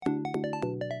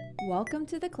Welcome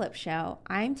to the Clip Show.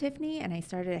 I'm Tiffany and I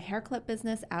started a hair clip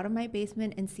business out of my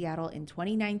basement in Seattle in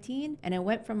 2019, and it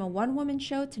went from a one-woman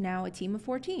show to now a team of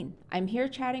 14. I'm here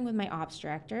chatting with my ops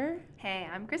director. Hey,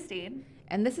 I'm Christine.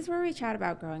 And this is where we chat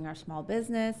about growing our small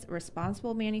business,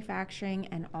 responsible manufacturing,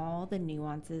 and all the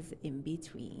nuances in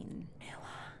between.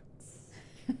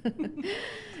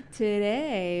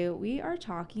 Today, we are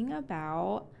talking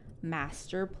about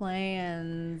master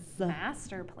plans.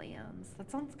 Master plans.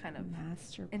 That sounds kind of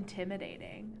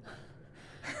intimidating.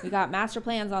 We got master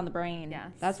plans on the brain.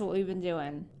 Yes. That's what we've been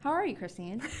doing. How are you,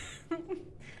 Christine?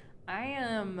 I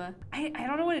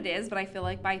don't know what it is, but I feel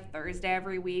like by Thursday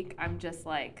every week, I'm just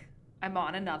like, I'm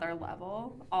on another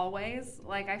level always.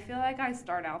 Like, I feel like I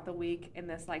start out the week in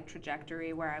this like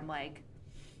trajectory where I'm like,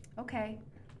 okay,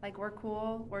 like we're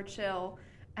cool, we're chill.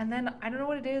 And then I don't know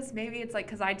what it is. Maybe it's like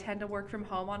because I tend to work from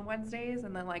home on Wednesdays,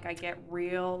 and then like I get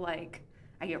real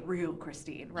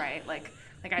Christine, right? Like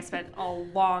I spent a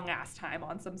long ass time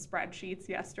on some spreadsheets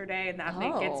yesterday, and that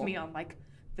thing gets me on like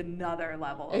another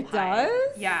level of It high.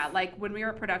 does? Yeah, like when we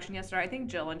were at production yesterday, I think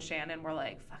Jill and Shannon were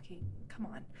like, fucking come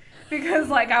on. Because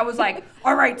like I was like,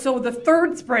 all right, so the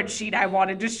third spreadsheet I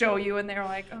wanted to show you, and they were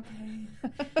like, okay.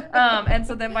 And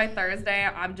so then by Thursday,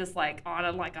 I'm just like on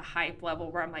a hype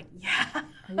level where I'm like, yeah.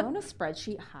 Are you on a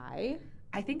spreadsheet high?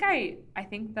 I think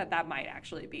that might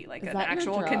actually be like an that your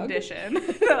actual drug? Condition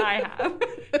that I have.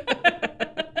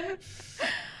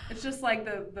 It's just like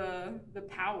the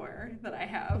power that I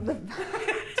have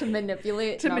to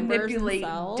manipulate data.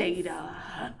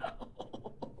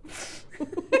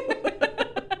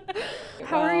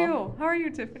 How are you,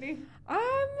 Tiffany?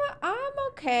 I'm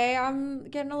okay. I'm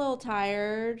getting a little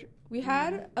tired. We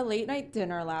had a late night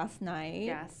dinner last night.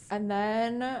 Yes. And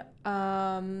then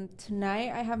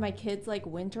tonight I have my kids' like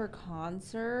winter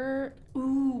concert.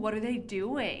 Ooh, what are they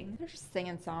doing? They're just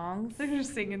singing songs. They're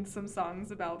just singing some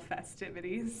songs about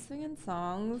festivities. Singing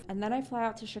songs. And then I fly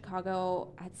out to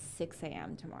Chicago at 6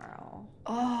 a.m. tomorrow.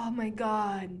 Oh my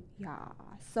God. Yeah.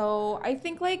 So I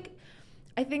think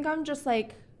I'm just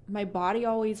like, my body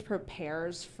always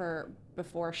prepares for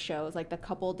before shows, like the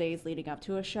couple days leading up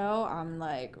to a show. I'm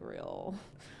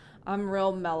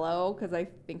real mellow because I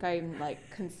think I'm like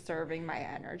conserving my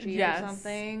energy or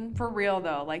something. For real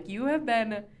though, like you have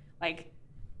been like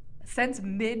since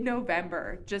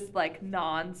mid-November just like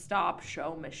non-stop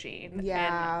show machine.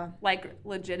 Yeah. And like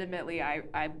legitimately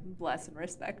I bless and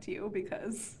respect you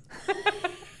because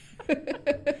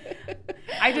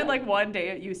I did like one day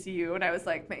at UCU and I was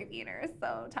like, my wiener is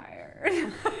so tired.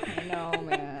 I know,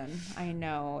 man. I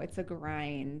know. It's a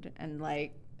grind. And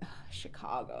like,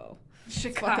 Chicago. It's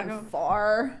fucking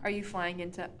far. Are you flying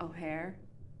into O'Hare?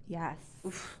 Yes.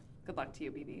 Oof. Good luck to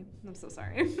you, BB. I'm so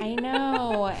sorry. I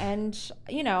know. And,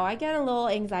 I get a little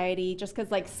anxiety just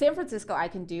because like San Francisco I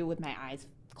can do with my eyes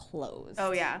closed.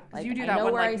 Oh yeah, like, you do that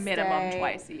one like minimum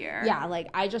twice a year. Yeah, like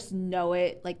I just know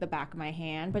it like the back of my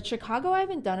hand. But Chicago I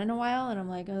haven't done in a while, and I'm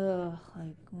like, ugh,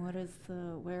 like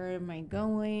where am I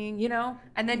going?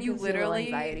 And then you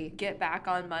literally get back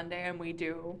on Monday, and we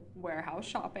do warehouse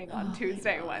shopping on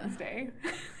Tuesday, Wednesday.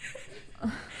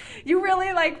 You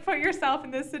really like put yourself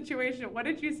in this situation. What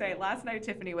did you say last night?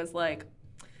 Tiffany was like,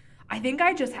 I think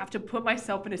I just have to put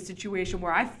myself in a situation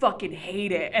where I fucking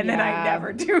hate it and then I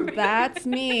never do it. That's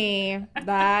me.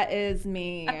 That is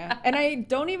me. And I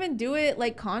don't even do it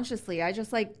like consciously. I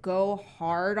just like go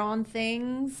hard on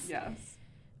things. Yes.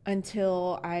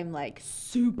 Until I'm like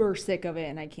super sick of it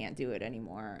and I can't do it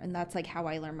anymore. And that's like how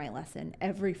I learn my lesson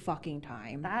every fucking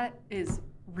time. That is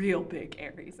real big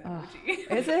Aries energy.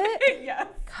 Is it? Yes.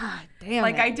 God damn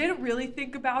Like it. I didn't really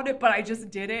think about it, but I just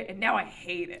did it and now I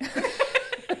hate it.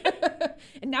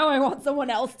 And now I want someone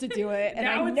else to do it, and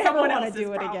I never want to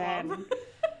do it again.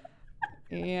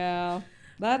 Yeah,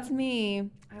 that's me.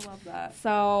 I love that.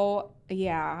 So,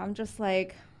 yeah, I'm just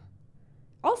like,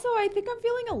 also, I think I'm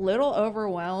feeling a little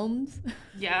overwhelmed.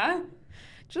 Yeah?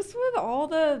 Just with all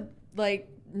the, like,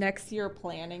 next year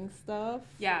planning stuff.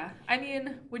 Yeah. I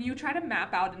mean, when you try to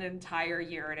map out an entire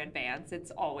year in advance, it's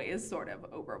always sort of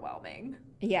overwhelming.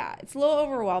 Yeah, it's a little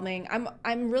overwhelming.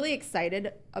 I'm really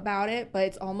excited about it, but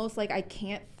it's almost like I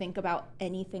can't think about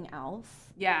anything else.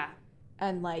 Yeah.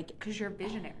 And like, because you're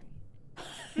visionary.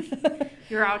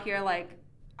 You're out here like,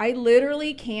 I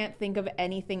literally can't think of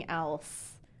anything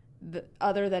else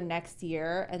other than next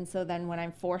year. And so then when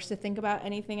I'm forced to think about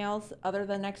anything else other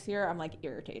than next year, I'm like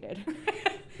irritated.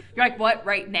 You're like, what,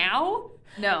 right now?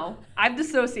 No, I've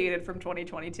dissociated from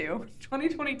 2022.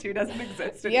 2022 doesn't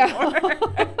exist anymore.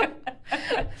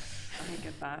 I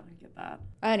get that.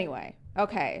 Anyway,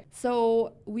 okay.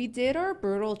 So we did our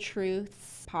Brutal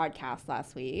Truths podcast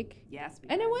last week. Yes.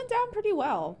 And it went down pretty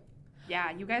well.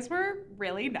 Yeah, you guys were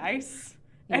really nice.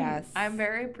 And Yes. I'm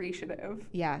very appreciative.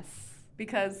 Yes.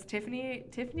 Because Tiffany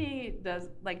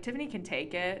can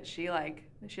take it. She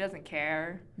doesn't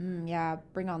care. Yeah,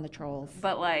 bring on the trolls.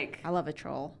 But like, I love a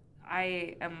troll.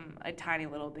 I am a tiny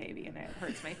little baby and it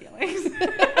hurts my feelings.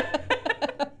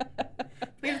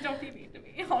 Please don't be mean to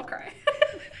me. I'll cry.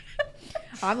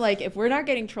 I'm like, if we're not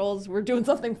getting trolls, we're doing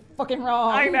something fucking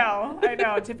wrong. I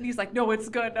know. Tiffany's like, no, it's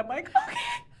good. I'm like, okay.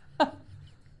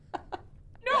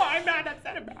 No, I'm not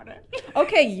upset about it.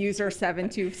 Okay, user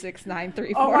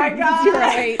 72693400823. Oh my God.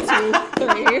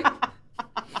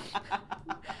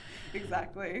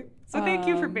 Exactly. So thank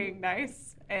you for being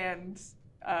nice and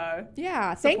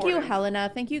yeah, thank you, supportive.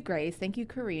 Helena. Thank you, Grace. Thank you,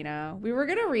 Karina. We were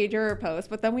gonna read your post,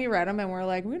 but then we read them and we're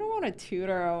like, we don't want to toot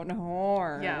our own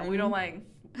horn. Yeah,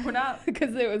 we're not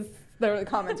because the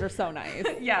comments are so nice.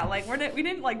 Yeah, like we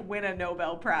didn't like win a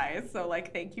Nobel Prize, so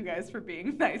like thank you guys for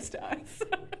being nice to us.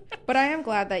 But I am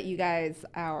glad that you guys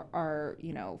are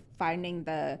finding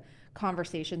the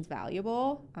conversations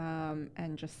valuable,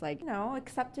 and just like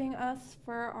accepting us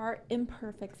for our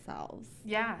imperfect selves.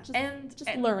 Yeah, and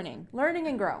learning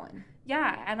and growing.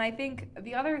 Yeah, and I think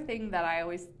the other thing that I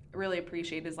always really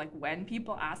appreciate is like when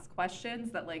people ask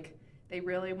questions that like they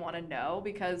really want to know,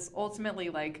 because ultimately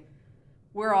like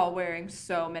we're all wearing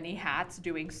so many hats,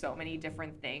 doing so many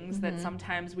different things that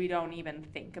sometimes we don't even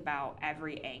think about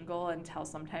every angle until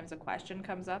sometimes a question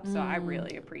comes up. So I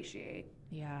really appreciate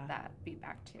that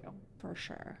feedback too. For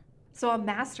sure. So a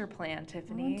master plan,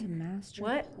 Tiffany.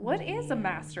 What is a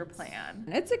master plan?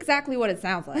 It's exactly what it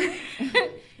sounds like.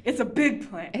 It's a big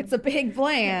plan. It's a big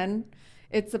plan.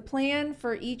 It's a plan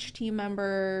for each team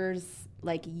member's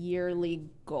like yearly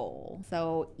goal.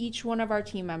 So each one of our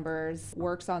team members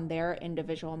works on their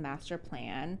individual master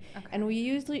plan. Okay. And we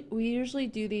usually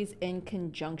do these in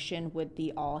conjunction with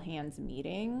the all hands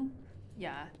meeting.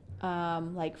 Yeah.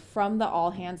 Like from the all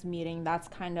hands meeting, that's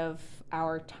kind of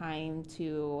our time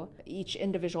to each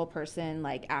individual person,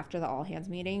 like after the all hands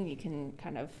meeting, you can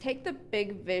kind of take the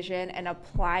big vision and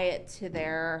apply it to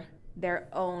their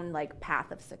own like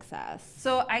path of success.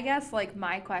 So I guess like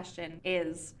my question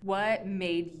is, what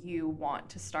made you want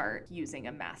to start using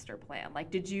a master plan? Like,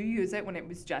 did you use it when it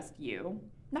was just you?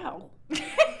 No.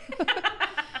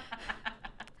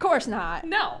 Of course not.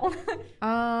 No.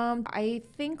 I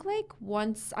think like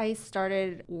once I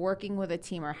started working with a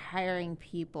team or hiring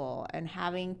people and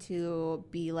having to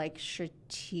be like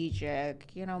strategic,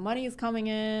 money is coming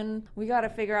in, we got to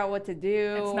figure out what to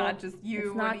do. It's not just you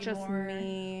It's not anymore. just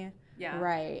me. Yeah.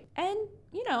 Right. And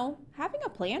having a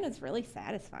plan is really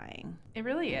satisfying. It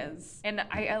really is. And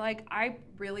I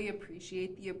really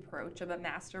appreciate the approach of a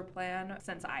master plan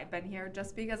since I've been here,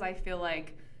 just because I feel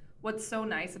like what's so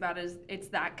nice about it is it's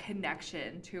that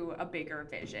connection to a bigger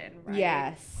vision, right?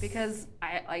 Yes. Because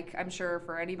I'm sure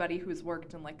for anybody who's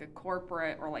worked in like a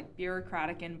corporate or like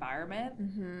bureaucratic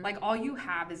environment, like all you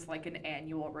have is like an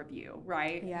annual review,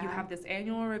 right? Yeah. You have this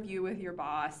annual review with your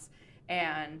boss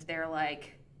and they're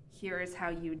like, here's how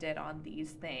you did on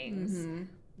these things.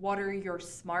 What are your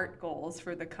SMART goals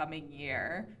for the coming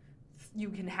year? You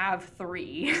can have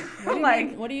 3.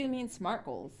 What do you mean SMART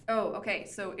goals? Oh, okay.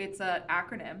 So it's an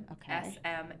acronym. Okay.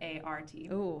 SMART.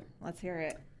 Ooh, let's hear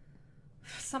it.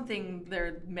 Something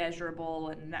they're measurable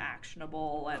and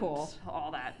actionable and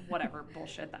all that whatever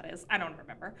bullshit that is. I don't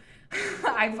remember.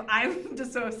 I've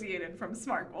dissociated from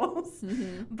SMART goals.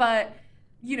 But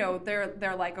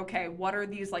they're like, okay, what are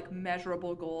these like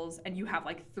measurable goals? And you have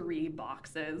like 3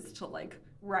 boxes to like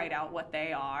write out what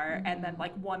they are, and then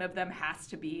like one of them has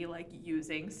to be like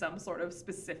using some sort of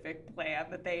specific plan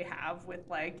that they have with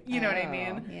like what I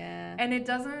mean? Yeah. And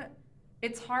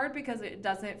it's hard because it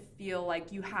doesn't feel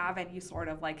like you have any sort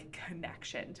of like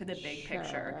connection to the big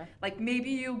picture. Like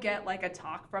maybe you get like a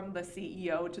talk from the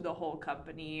CEO to the whole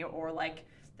company, or like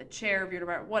the chair of your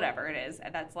department, whatever it is,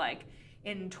 and that's like,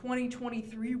 in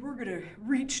 2023, we're going to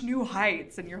reach new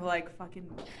heights. And you're like, fucking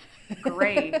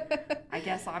great. I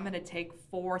guess I'm going to take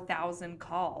 4,000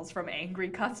 calls from angry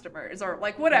customers, or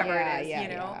like whatever it is,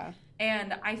 Yeah.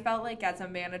 And I felt like as a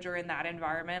manager in that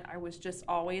environment, I was just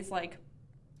always like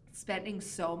spending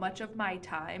so much of my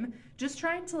time just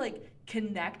trying to like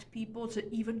connect people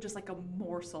to even just like a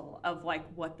morsel of like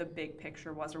what the big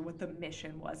picture was or what the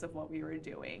mission was of what we were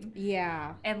doing.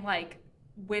 Yeah. And like,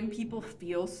 when people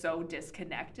feel so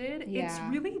disconnected, it's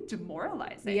really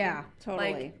demoralizing. Yeah,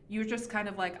 totally. Like, you're just kind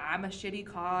of like, I'm a shitty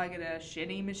cog in a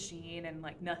shitty machine, and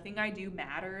like nothing I do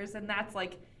matters, and that's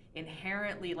like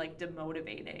inherently like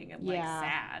demotivating and like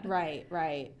sad.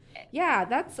 Right. Yeah,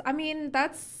 that's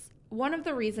one of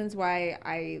the reasons why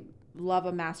I love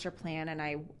a master plan, and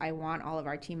I want all of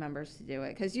our team members to do it.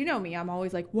 Because you know me, I'm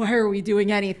always like, why are we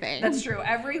doing anything? That's true.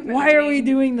 Why are we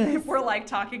doing this? We're like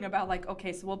talking about like,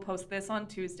 okay, so we'll post this on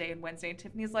Tuesday and Wednesday. And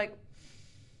Tiffany's like,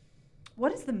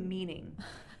 what is the meaning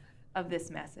of this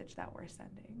message that we're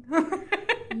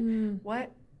sending?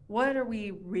 What are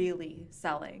we really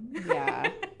selling?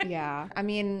 Yeah. I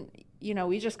mean, you know,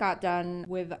 we just got done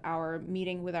with our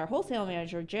meeting with our wholesale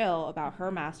manager, Jill, about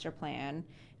her master plan.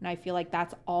 And I feel like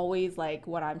that's always like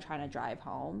what I'm trying to drive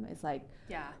home is like,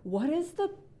 what is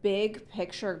the big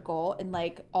picture goal? And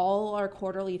like all our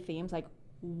quarterly themes, like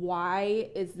why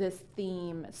is this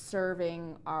theme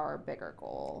serving our bigger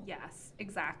goal? Yes,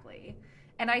 exactly.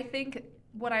 And I think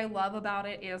what I love about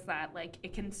it is that like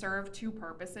it can serve two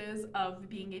purposes of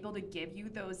being able to give you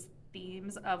those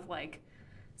themes of like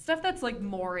stuff that's like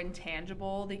more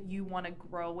intangible that you want to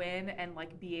grow in and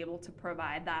like be able to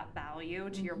provide that value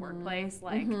to your workplace,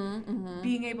 like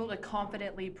being able to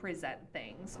confidently present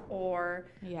things, or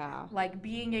like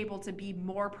being able to be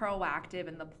more proactive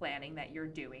in the planning that you're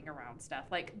doing around stuff.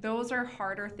 Like those are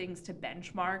harder things to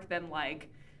benchmark than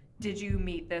like, did you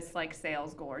meet this like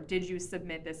sales goal, or did you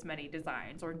submit this many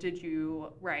designs, or did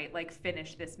you like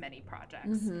finish this many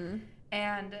projects?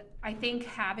 And I think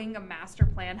having a master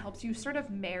plan helps you sort of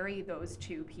marry those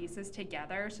two pieces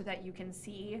together so that you can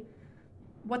see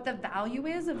what the value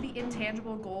is of the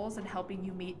intangible goals and helping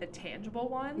you meet the tangible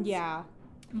ones. Yeah.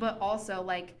 But also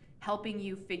like helping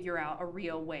you figure out a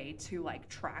real way to like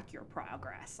track your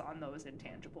progress on those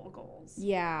intangible goals.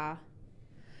 Yeah.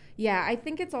 Yeah, I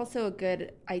think it's also a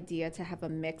good idea to have a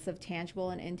mix of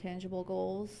tangible and intangible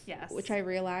goals. Yes. Which I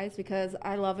realize because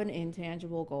I love an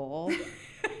intangible goal.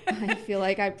 I feel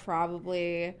like I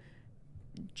probably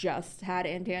just had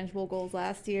intangible goals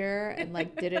last year and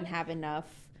like didn't have enough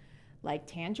like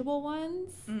tangible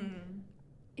ones.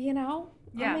 You know?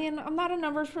 Yeah. I mean, I'm not a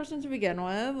numbers person to begin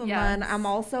with. And then I'm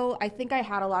also, I think I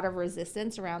had a lot of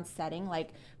resistance around setting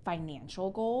like financial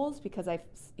goals because I,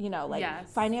 you know, like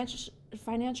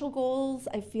financial goals,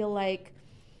 I feel like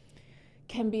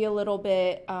can be a little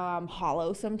bit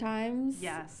hollow sometimes.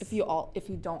 Yes. If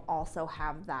you don't also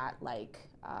have that like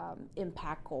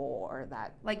impact goal or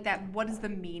that like that, what is the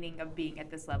meaning of being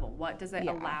at this level? What does it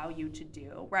allow you to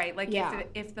do, right? Like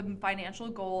if the financial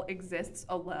goal exists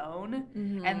alone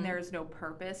and there's no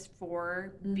purpose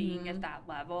for being at that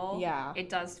level, it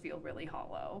does feel really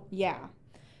hollow.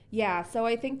 Yeah, so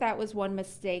I think that was one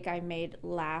mistake I made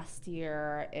last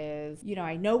year is, you know,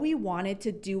 I know we wanted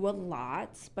to do a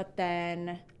lot, but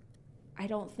then I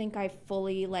don't think I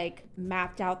fully like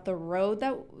mapped out the road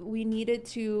that we needed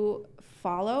to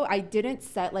follow. I didn't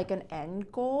set like an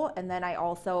end goal, and then I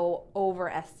also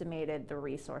overestimated the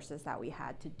resources that we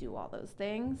had to do all those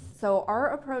things. So our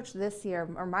approach this year,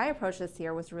 or my approach this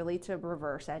year, was really to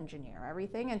reverse engineer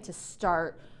everything and to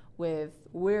start with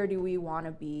where do we want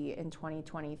to be in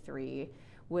 2023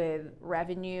 with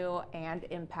revenue and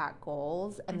impact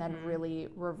goals, and then really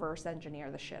reverse engineer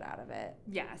the shit out of it.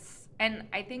 Yes. And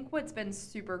I think what's been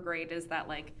super great is that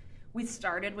like we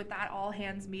started with that all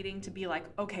hands meeting to be like,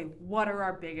 okay, what are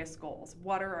our biggest goals?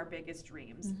 What are our biggest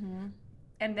dreams?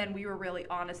 And then we were really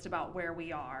honest about where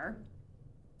we are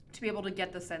to be able to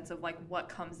get the sense of like what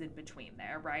comes in between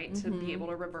there, right? To be able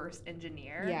to reverse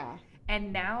engineer. Yeah.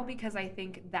 And now, because I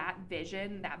think that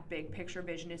vision, that big picture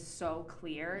vision is so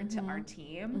clear to our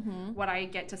team, what I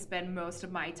get to spend most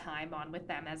of my time on with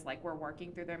them as like we're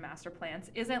working through their master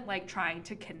plans isn't like trying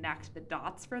to connect the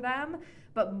dots for them,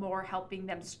 but more helping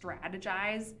them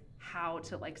strategize how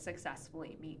to like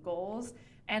successfully meet goals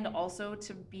and also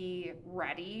to be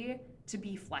ready to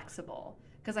be flexible.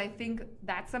 Because I think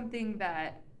that's something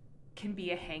that can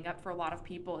be a hang up for a lot of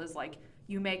people is like,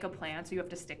 you make a plan, so you have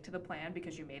to stick to the plan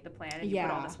because you made the plan and you put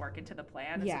all this work into the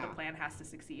plan, and so the plan has to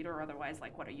succeed, or otherwise,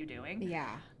 like, what are you doing?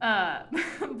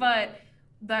 But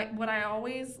what I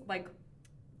always like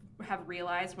have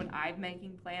realized when I'm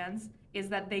making plans is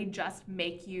that they just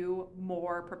make you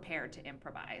more prepared to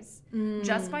improvise.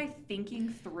 Just by thinking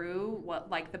through what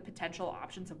like the potential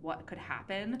options of what could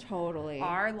happen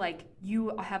are like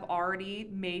you have already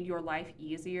made your life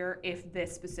easier if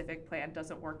this specific plan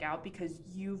doesn't work out because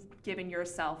you've given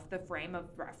yourself the frame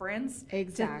of reference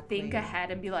to think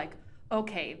ahead and be like,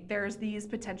 okay, there's these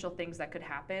potential things that could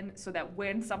happen so that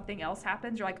when something else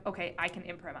happens, you're like, okay, I can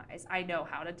improvise. I know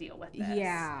how to deal with this.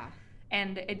 Yeah.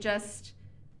 And it just,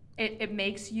 it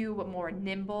makes you more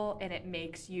nimble and it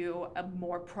makes you a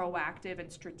more proactive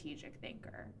and strategic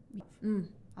thinker.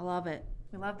 I love it.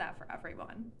 We love that for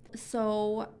everyone.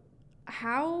 So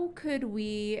how could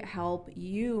we help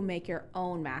you make your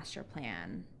own master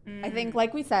plan? I think,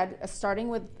 like we said, starting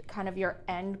with kind of your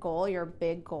end goal, your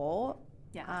big goal,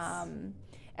 Yes.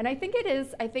 And I think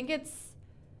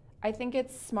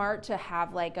it's smart to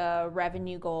have like a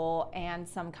revenue goal and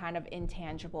some kind of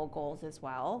intangible goals as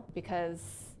well,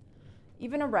 because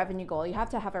even a revenue goal, you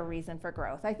have to have a reason for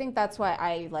growth. I think that's what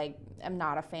I like am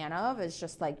not a fan of, is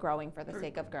just like growing for the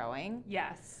sake of growing.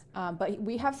 Yes. But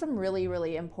we have some really,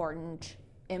 really important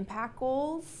impact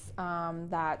goals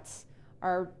that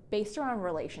are based around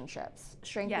relationships,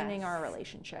 strengthening our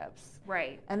relationships.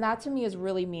 Right. And that to me is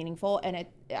really meaningful. And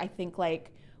I think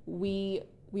like we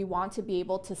want to be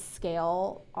able to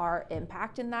scale our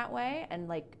impact in that way and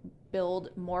like build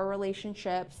more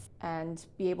relationships and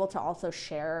be able to also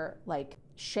share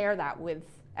that with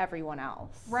everyone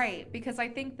else. Right, because I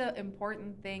think the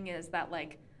important thing is that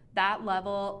like that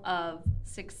level of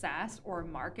success or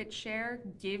market share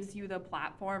gives you the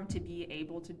platform to be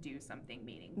able to do something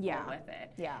meaningful with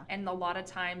it. Yeah. And a lot of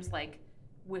times like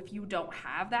if you don't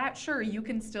have that, sure, you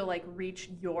can still like reach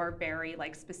your very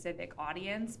like specific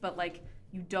audience, but like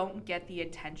you don't get the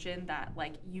attention that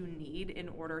like you need in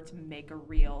order to make a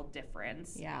real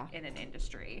difference in an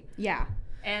industry. Yeah.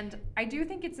 And I do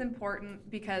think it's important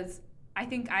because I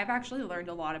think I've actually learned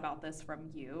a lot about this from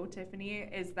you, Tiffany,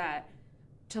 is that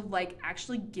to like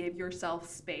actually give yourself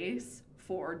space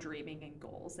for dreaming and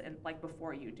goals and like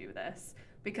before you do this.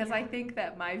 Because I think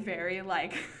that my very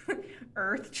like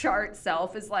earth chart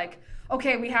self is like,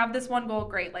 okay, we have this one goal,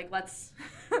 great, like let's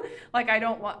like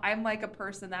I'm like a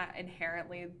person that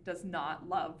inherently does not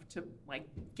love to like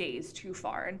gaze too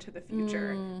far into the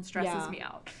future. It stresses me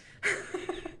out.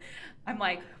 I'm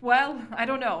like, well, I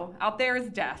don't know, out there is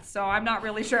death, so I'm not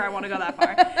really sure I want to go that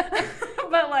far.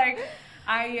 But like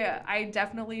I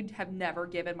definitely have never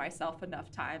given myself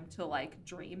enough time to like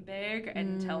dream big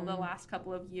until the last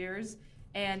couple of years.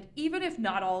 And even if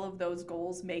not all of those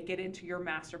goals make it into your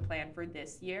master plan for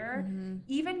this year,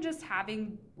 even just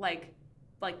having like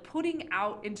putting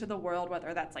out into the world,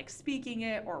 whether that's like speaking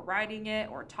it or writing it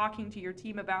or talking to your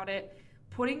team about it,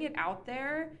 putting it out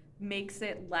there makes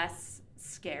it less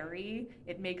scary.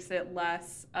 It makes it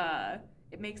less,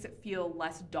 it makes it feel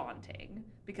less daunting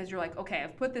because you're like, okay,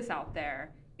 I've put this out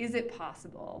there. Is it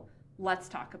possible? Let's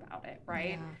talk about it,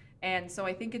 right? Yeah. And so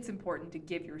I think it's important to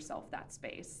give yourself that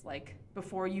space. Like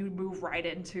before you move right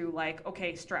into like,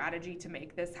 okay, strategy to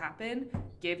make this happen,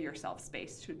 give yourself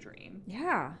space to dream.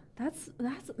 Yeah, that's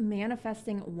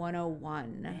manifesting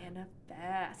 101.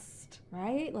 Manifest.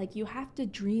 Right? Like you have to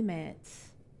dream it.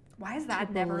 Why has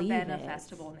that never been a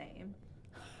festival name?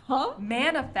 Huh?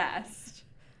 Manifest.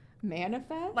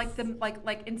 Manifest? Like the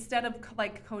like instead of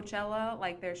like Coachella,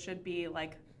 like there should be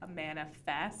like a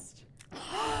manifest.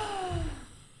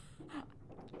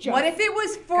 What if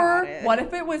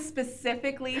it was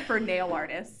specifically for nail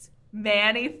artists?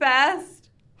 Manifest?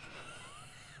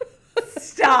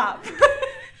 Stop.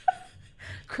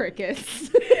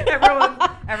 Crickets.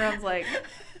 Everyone's like,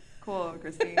 cool,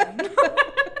 Christine.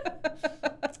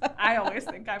 I always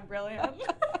think I'm brilliant.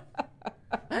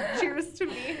 Cheers to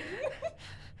me.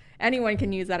 Anyone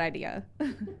can use that idea.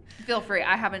 Feel free.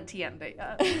 I haven't TM'd it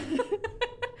yet.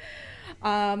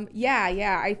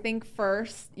 Yeah. I think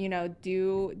first,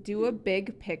 do a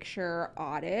big picture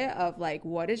audit of like,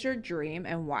 what is your dream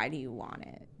and why do you want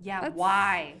it? Yeah.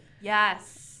 Why?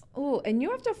 Yes. Oh, and you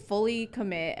have to fully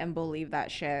commit and believe that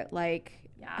shit. Like,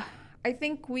 yeah, I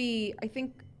think,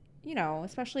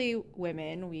 especially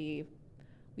women, we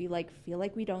like feel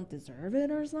like we don't deserve it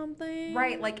or something.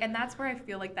 Right. Like, and that's where I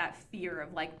feel like that fear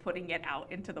of like putting it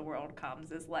out into the world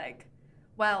comes, is like,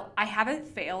 well, I haven't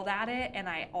failed at it, and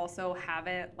I also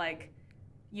haven't like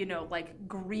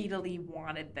greedily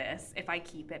wanted this if I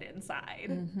keep it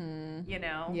inside.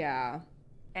 Yeah.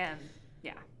 And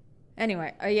yeah.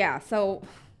 Anyway, so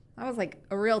that was like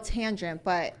a real tangent,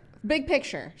 but big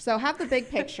picture. So have the big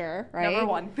picture, right? Number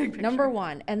one, big picture. Number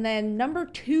one. And then number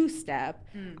 2 step,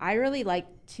 I really like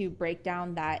to break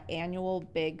down that annual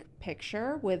big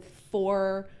picture with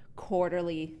 4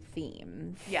 quarterly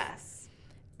themes. Yes.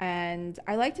 And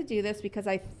I like to do this because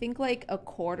I think like a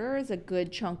quarter is a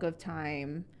good chunk of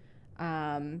time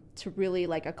to really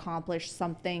like accomplish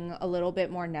something a little bit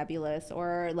more nebulous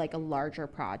or like a larger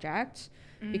project.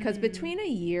 Because between a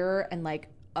year and like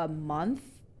a month,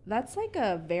 that's like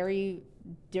a very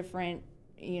different,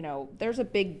 there's a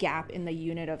big gap in the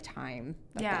unit of time.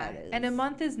 That is. And a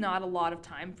month is not a lot of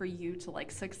time for you to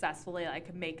like successfully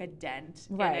like make a dent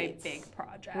in a big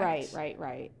project.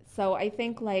 Right. So I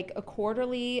think like a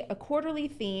quarterly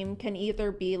theme can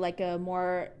either be like a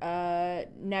more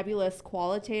nebulous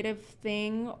qualitative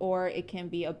thing, or it can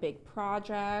be a big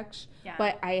project. Yeah.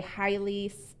 But I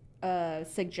highly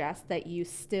suggest that you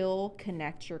still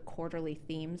connect your quarterly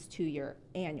themes to your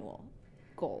annual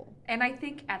goal. And I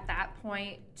think at that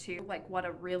point too, like what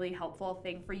a really helpful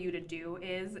thing for you to do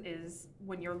is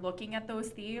when you're looking at those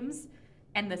themes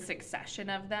and the succession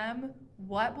of them,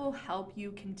 what will help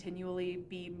you continually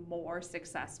be more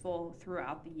successful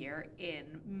throughout the year in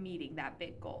meeting that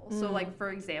big goal. So like,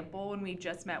 for example, when we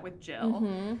just met with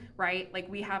Jill, right? Like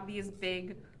we have these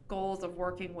big goals of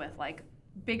working with like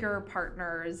bigger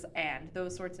partners and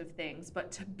those sorts of things,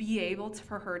 but to be able to,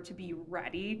 for her to be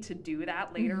ready to do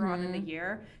that later on in the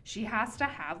year, she has to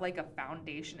have like a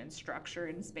foundation and structure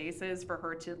in spaces for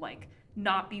her to like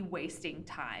not be wasting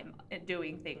time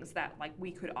doing things that like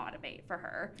we could automate for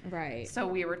her. Right. So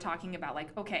we were talking about like,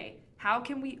 okay, how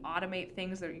can we automate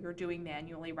things that you're doing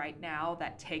manually right now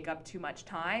that take up too much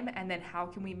time, and then how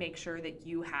can we make sure that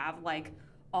you have like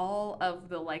all of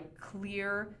the like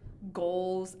clear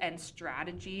goals and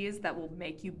strategies that will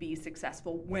make you be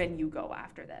successful when you go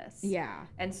after this. Yeah.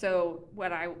 And so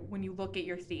when you look at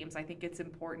your themes, I think it's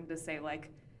important to say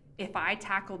like, if I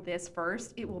tackle this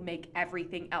first, it will make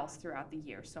everything else throughout the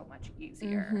year so much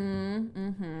easier.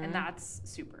 And that's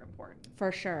super important.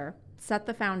 For sure. Set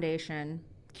the foundation,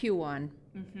 Q1.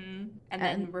 And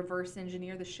then reverse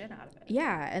engineer the shit out of it.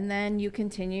 Yeah, and then you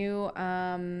continue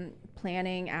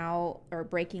planning out or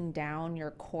breaking down your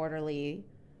quarterly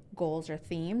goals or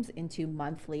themes into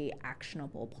monthly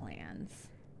actionable plans.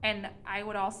 And I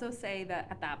would also say that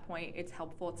at that point, it's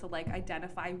helpful to like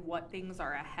identify what things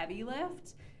are a heavy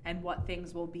lift and what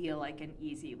things will be like an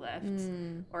easy lift,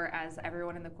 or as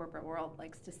everyone in the corporate world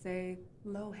likes to say,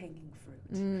 low-hanging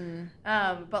fruit.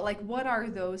 But like, what are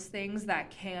those things that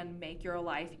can make your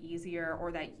life easier,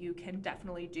 or that you can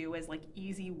definitely do as like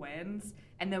easy wins?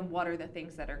 And then what are the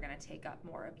things that are going to take up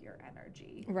more of your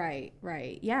energy? Right.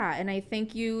 Yeah, and I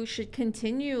think you should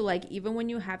continue, like, even when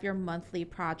you have your monthly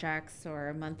projects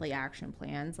or monthly action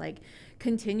plans, like,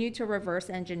 continue to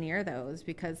reverse engineer those,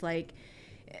 because like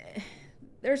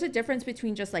there's a difference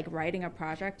between just like writing a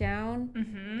project down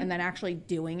and then actually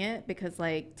doing it, because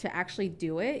like to actually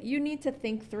do it, you need to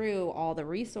think through all the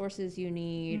resources you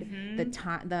need, the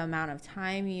time, the amount of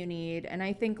time you need. And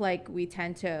I think like we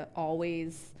tend to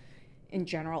always in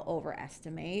general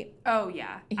overestimate. Oh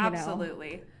yeah,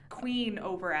 absolutely. Queen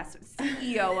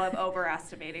CEO of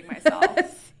overestimating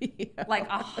myself. Like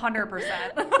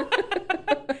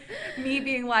 100%. Me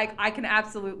being like, I can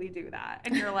absolutely do that.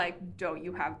 And you're like, don't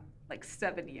you have like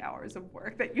 70 hours of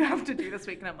work that you have to do this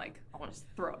week? And I'm like, I'll just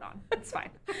throw it on. It's fine.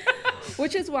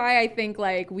 Which is why I think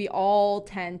like we all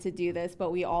tend to do this,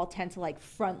 but we all tend to like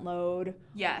front load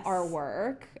our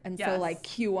work. And so like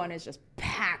Q1 is just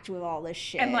packed with all this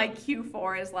shit. And like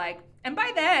Q4 is like, and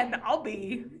by then I'll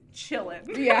be chilling.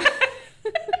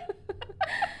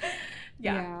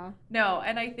 Yeah. No,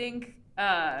 and I think,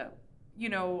 you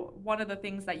know, one of the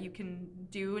things that you can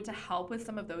do to help with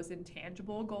some of those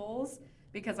intangible goals,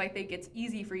 because I think it's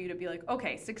easy for you to be like,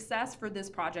 okay, success for this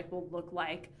project will look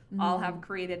like I'll have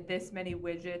created this many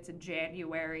widgets in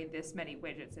January, this many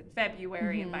widgets in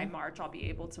February, and by March I'll be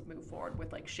able to move forward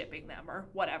with like shipping them or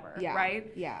whatever, right?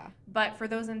 Yeah. But for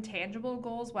those intangible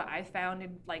goals, what I found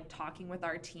in like talking with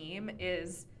our team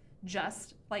is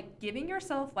just like giving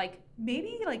yourself like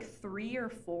maybe like 3 or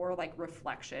 4 like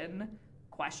reflection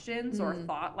questions or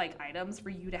thought like items for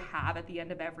you to have at the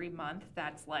end of every month.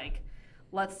 That's like,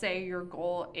 let's say your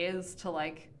goal is to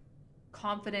like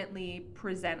confidently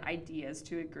present ideas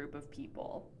to a group of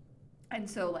people. And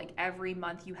so like every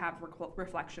month you have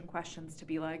reflection questions to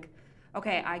be like,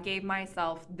 okay, I gave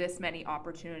myself this many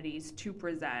opportunities to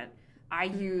present. I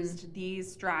used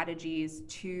these strategies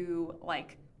to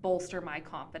like bolster my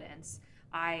confidence.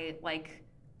 I like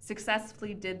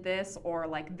successfully did this, or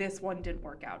like this one didn't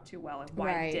work out too well, and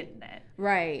why didn't it?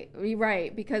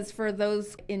 Right. Because for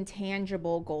those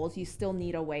intangible goals, you still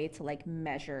need a way to like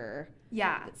measure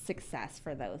success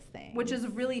for those things, which is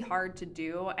really hard to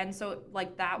do. And so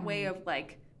like that way of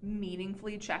like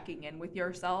meaningfully checking in with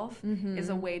yourself is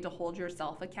a way to hold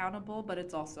yourself accountable, but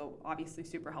it's also obviously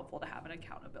super helpful to have an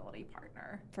accountability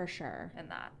partner. For sure. And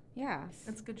that. Yeah.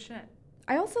 It's good shit.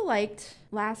 I also liked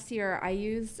last year, I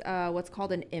used what's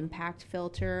called an impact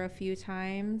filter a few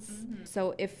times.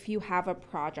 So if you have a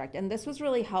project, and this was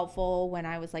really helpful when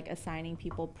I was like assigning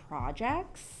people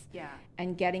projects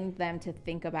and getting them to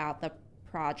think about the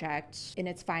project in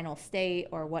its final state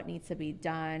or what needs to be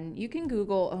done. You can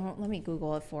Google, let me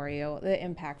Google it for you, the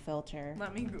impact filter.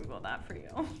 Let me Google that for you.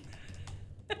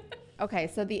 Okay,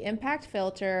 so the impact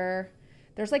filter,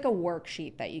 there's like a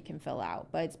worksheet that you can fill out,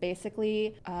 but it's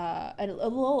basically a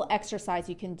little exercise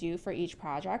you can do for each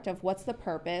project of what's the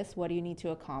purpose, what do you need to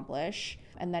accomplish,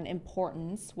 And then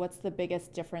importance, what's the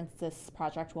biggest difference this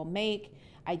project will make?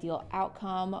 Ideal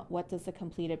outcome, what does the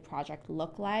completed project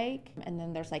look like? And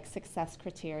then there's like success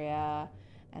criteria.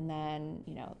 And then,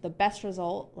 the best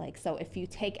result, like, so if you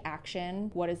take action,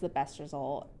 what is the best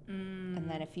result? And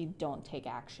then if you don't take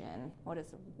action, what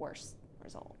is the worst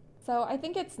result? So I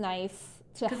think it's nice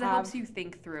to have... Because it helps you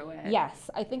think through it. Yes,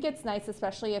 I think it's nice,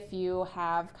 especially if you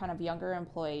have kind of younger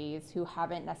employees who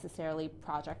haven't necessarily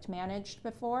project managed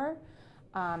before,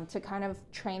 to kind of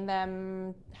train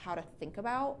them how to think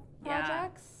about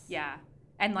projects. Yeah.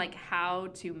 And like how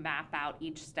to map out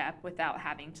each step without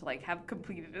having to like have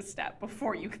completed a step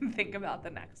before you can think about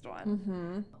the next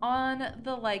one. On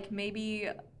the like maybe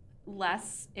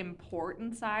less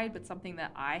important side, but something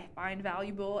that I find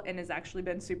valuable and has actually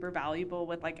been super valuable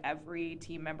with like every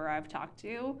team member I've talked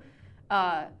to,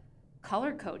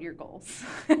 color code your goals.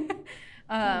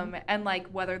 And like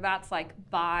whether that's like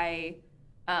by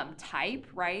type,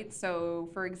 right?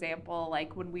 So for example,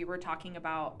 like when we were talking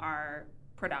about our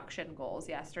production goals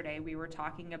yesterday, we were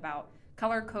talking about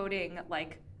color coding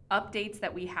like updates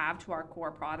that we have to our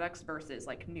core products versus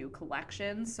like new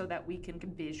collections, so that we can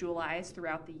visualize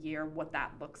throughout the year what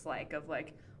that looks like, of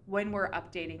like when we're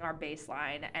updating our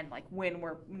baseline and like when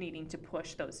we're needing to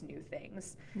push those new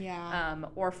things.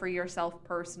 Or for yourself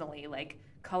personally, like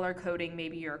color coding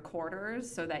maybe your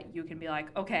quarters, so that you can be like,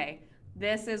 okay,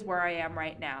 this is where I am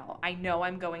right now. I know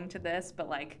I'm going to this, but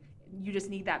like you just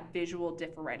need that visual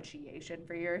differentiation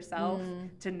for yourself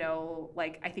to know,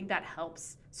 like, I think that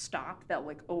helps stop that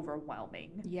like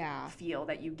overwhelming feel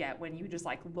that you get when you just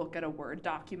like look at a Word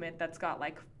document that's got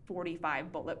like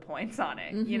 45 bullet points on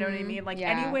it. You know what I mean? Like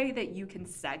any way that you can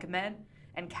segment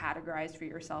and categorize for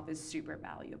yourself is super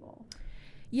valuable.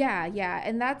 Yeah.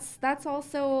 And that's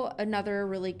also another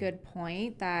really good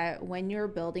point, that when you're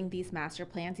building these master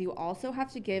plans, you also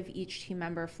have to give each team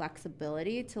member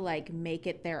flexibility to like make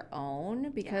it their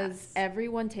own, because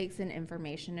everyone takes in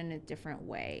information in a different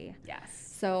way.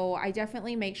 So I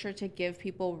definitely make sure to give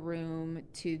people room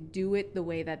to do it the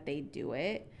way that they do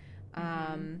it.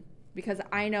 Because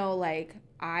I know, like,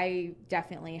 I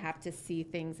definitely have to see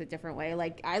things a different way.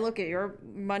 Like, I look at your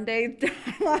Monday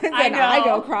timelines and I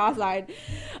go cross-eyed.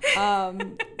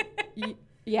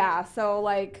 So,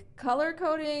 like, color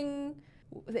coding,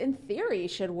 in theory,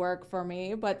 should work for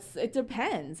me, but it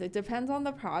depends. It depends on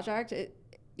the project.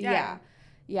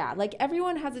 Like,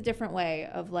 everyone has a different way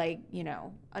of, like,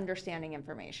 understanding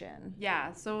information.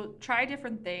 So try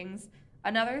different things.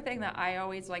 Another thing that I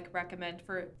always like recommend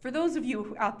for those of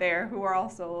you out there who are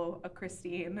also a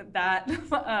Christine that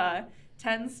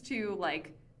tends to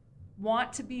like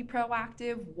want to be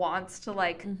proactive, wants to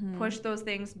like push those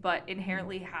things, but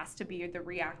inherently has to be the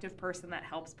reactive person that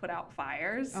helps put out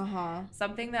fires.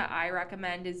 Something that I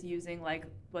recommend is using like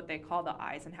what they call the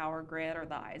Eisenhower grid or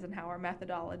the Eisenhower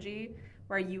methodology,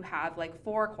 where you have like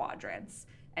 4 quadrants.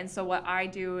 And so what I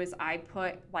do is I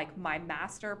put like my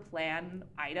master plan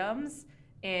items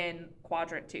in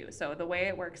quadrant 2. So the way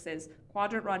it works is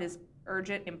quadrant 1 is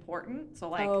urgent, important. So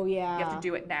like you have to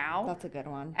do it now. That's a good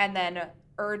one. And then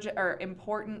urgent or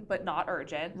important but not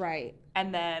urgent. Right.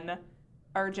 And then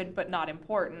urgent but not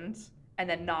important. And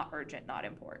then not urgent, not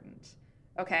important.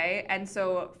 Okay? And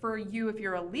so for you, if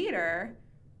you're a leader,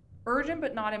 urgent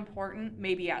but not important,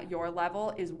 maybe at your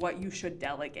level, is what you should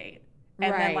delegate.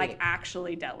 And then like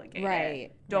actually delegate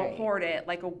it. Don't hoard it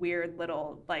like a weird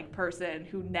little like person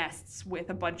who nests with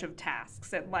a bunch of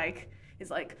tasks and like is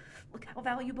like, look how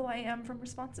valuable I am from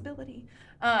responsibility.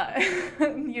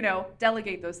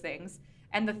 Delegate those things.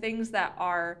 And the things that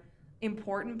are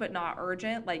important but not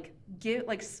urgent, like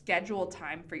schedule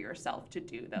time for yourself to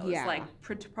do those. Like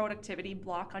productivity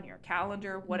block on your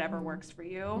calendar, whatever works for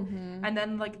you. And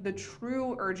then like the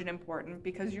true urgent important,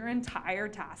 because your entire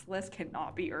task list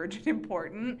cannot be urgent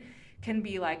important, can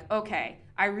be like, okay,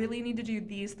 I really need to do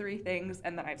these 3 things,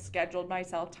 and then I've scheduled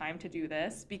myself time to do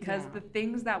this, because the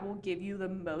things that will give you the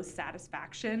most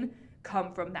satisfaction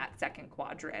come from that second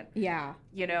quadrant.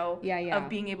 Of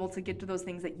being able to get to those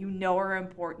things that are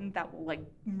important, that will like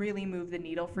really move the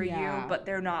needle for you, but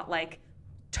they're not like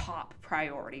top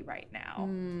priority right now.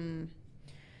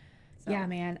 Yeah,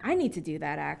 man, I need to do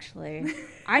that actually.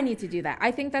 I need to do that.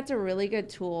 I think that's a really good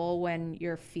tool when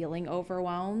you're feeling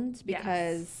overwhelmed,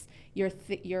 because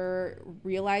you're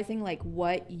realizing like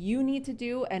what you need to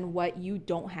do and what you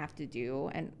don't have to do,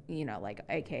 and like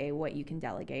aka what you can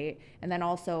delegate, and then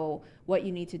also what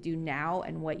you need to do now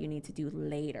and what you need to do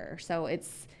later. So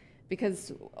it's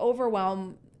because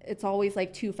overwhelm, it's always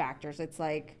like 2 factors. It's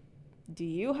like do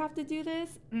you have to do this?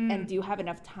 And do you have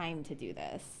enough time to do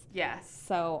this? Yes.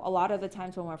 So a lot of the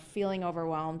times when we're feeling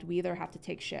overwhelmed, we either have to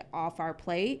take shit off our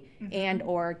plate and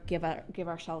or give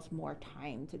ourselves more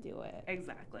time to do it.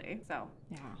 Exactly. So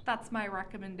yeah, that's my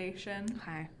recommendation.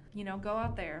 Okay. You know, go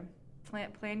out there,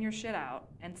 plan your shit out.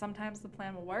 And sometimes the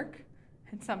plan will work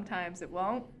and sometimes it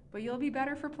won't, but you'll be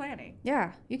better for planning.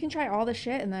 Yeah, you can try all the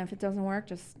shit, and then if it doesn't work,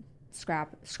 just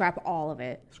scrap all of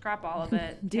it. Scrap all of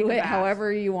it. Do it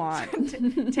however you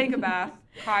want. Take a bath,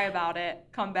 cry about it,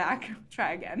 come back,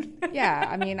 try again. Yeah,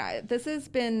 I mean, this has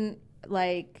been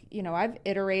like, you know, I've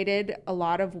iterated a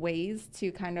lot of ways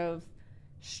to kind of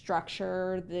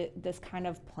structure this kind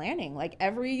of planning. Like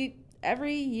every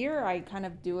year I kind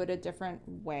of do it a different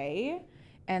way,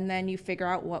 and then you figure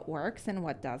out what works and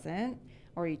what doesn't,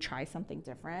 or you try something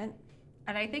different.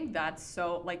 And I think that's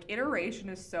so, like, iteration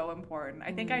is so important.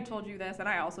 I think I told you this, and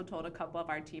I also told a couple of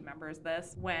our team members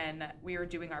this when we were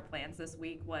doing our plans this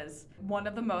week, was one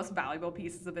of the most valuable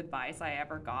pieces of advice I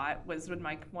ever got was when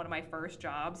one of my first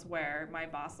jobs, where my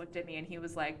boss looked at me and he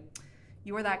was like,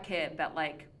 you were that kid that,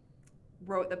 like,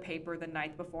 wrote the paper the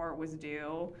night before it was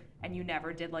due and you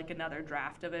never did like another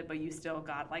draft of it, but you still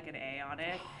got like an A on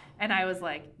it. And I was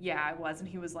like, yeah, I was. And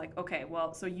he was like, okay,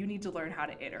 well, so you need to learn how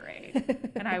to iterate.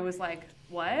 And I was like,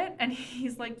 what? And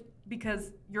he's like,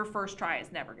 because your first try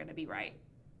is never going to be right.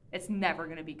 It's never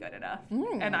going to be good enough.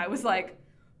 And I was like,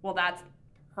 well, that's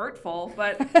hurtful,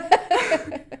 but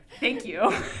thank you.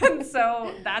 And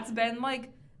so that's been like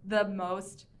the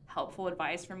most helpful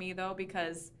advice for me, though,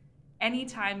 because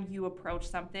anytime you approach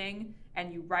something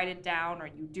and you write it down or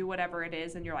you do whatever it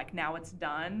is and you're like, now it's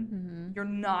done, you're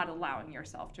not allowing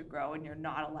yourself to grow and you're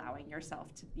not allowing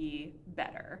yourself to be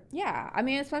better. Yeah. I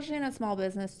mean, especially in a small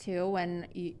business too, when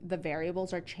the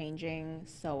variables are changing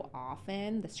so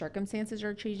often, the circumstances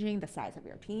are changing, the size of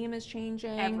your team is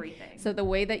changing. Everything. So the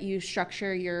way that you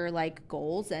structure your like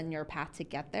goals and your path to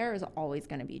get there is always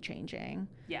going to be changing.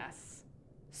 Yes.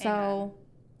 So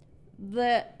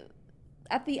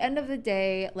at the end of the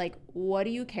day, like, what do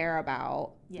you care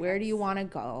about? Yes. Where do you want to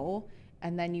go?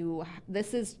 And then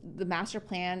the master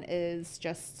plan is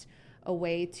just a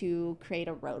way to create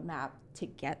a roadmap to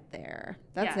get there.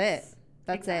 That's it.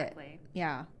 That's exactly. it.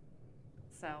 Yeah.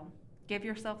 So give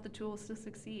yourself the tools to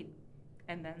succeed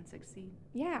and then succeed.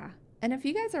 Yeah. And if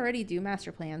you guys already do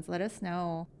master plans, let us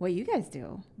know what you guys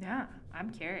do. Yeah, I'm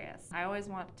curious. I always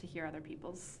want to hear other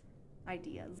people's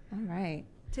ideas. All right.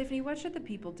 Tiffany, what should the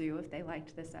people do if they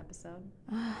liked this episode?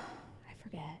 I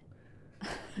forget.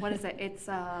 What is it? It's,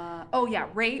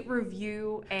 rate,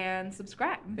 review, and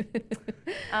subscribe.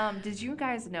 Did you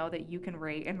guys know that you can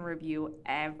rate and review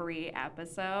every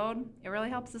episode? It really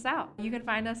helps us out. You can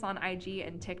find us on IG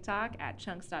and TikTok at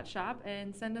chunks.shop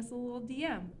and send us a little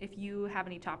DM if you have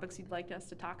any topics you'd like us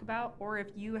to talk about or if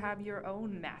you have your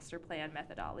own master plan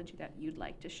methodology that you'd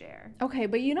like to share. Okay,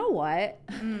 but you know what?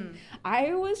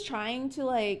 I was trying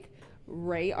to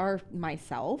rate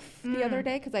myself the other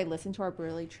day because I listened to our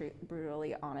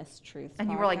brutally honest truth and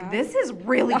podcast. You were like, this is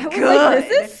really good. Like,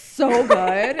 this is so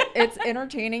good. It's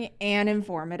entertaining and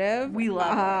informative. We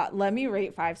love it. Let me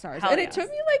rate 5 stars. Hell and yes. It took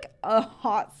me a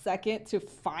hot second to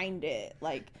find it.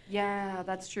 Yeah,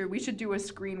 that's true. We should do a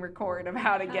screen record of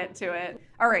how to get to it.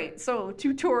 All right, so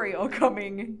tutorial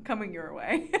coming your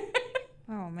way.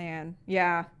 Oh man,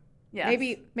 yeah. Yes.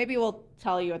 Maybe we'll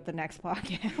tell you at the next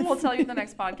podcast. We'll tell you at the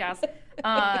next podcast.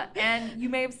 And you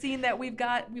may have seen that we've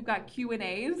got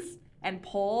Q&As and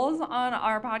polls on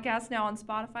our podcast now on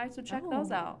Spotify, so check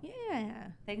those out. Yeah.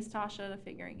 Thanks, Tasha, to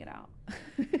figuring it out.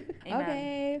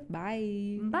 Okay.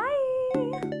 Bye.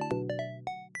 Bye.